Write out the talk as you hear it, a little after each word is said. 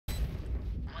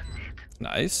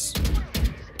Nice.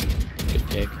 Good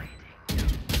pick.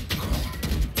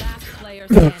 Last player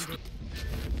standing.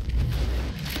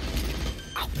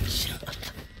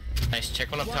 Nice.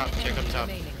 Check one up top. Check up top.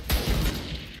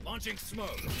 Launching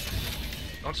smoke.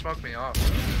 Don't smoke me off.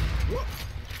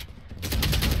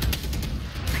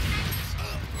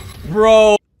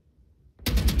 Bro.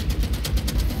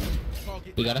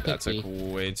 We gotta pick That took B.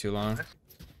 way too long.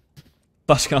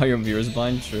 Flashing all your viewers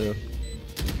blind. True.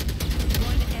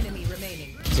 One enemy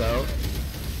remaining. So.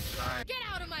 Get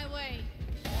out of my way.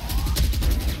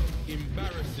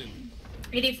 Embarrassing.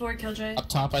 84 killjoy. Up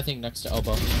top, I think next to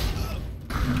elbow.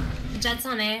 Jet's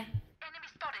on A.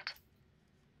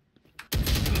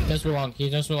 He knows we're long. He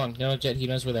knows we're long. No, Jet, he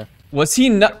knows we're there. Was he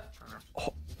not?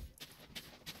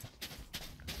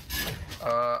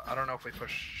 I don't know if we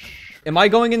push. Am I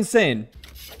going insane?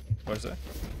 What is it?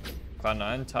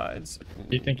 Cloud9 tides.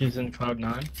 Do you think he's in Cloud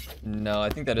 9? No, I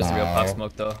think that is a real pop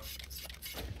smoke though.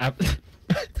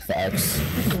 Facts.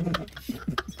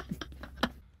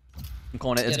 I'm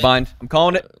calling it. It's Get it. bind. I'm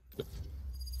calling it.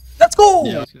 Let's go.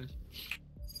 Yeah.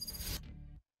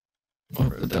 Oh,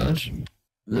 the dodge.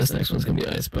 This next one's gonna be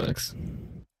Icebox.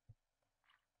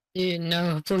 Dude,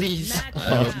 no, please. Match I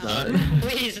hope found. not.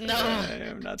 Please, no.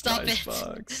 Damn, not Stop it.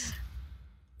 Icebox.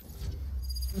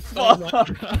 Bomb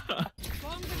grenade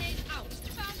out.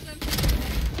 Found them.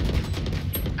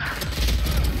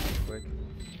 Quick.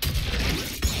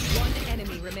 One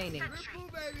enemy remaining.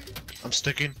 I'm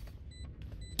sticking.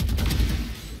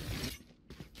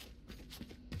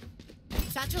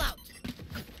 Satchel out.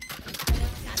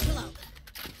 Satchel out.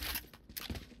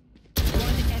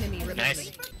 One enemy remaining.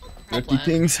 Nice. Rookie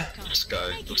Kings. This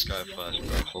guy flash,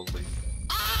 bro. Holy.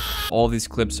 All these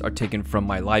clips are taken from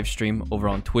my live stream over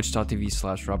on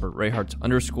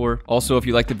twitch.tv/RobertRayhart_. Also, if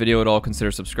you like the video at all,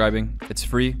 consider subscribing. It's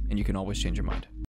free and you can always change your mind.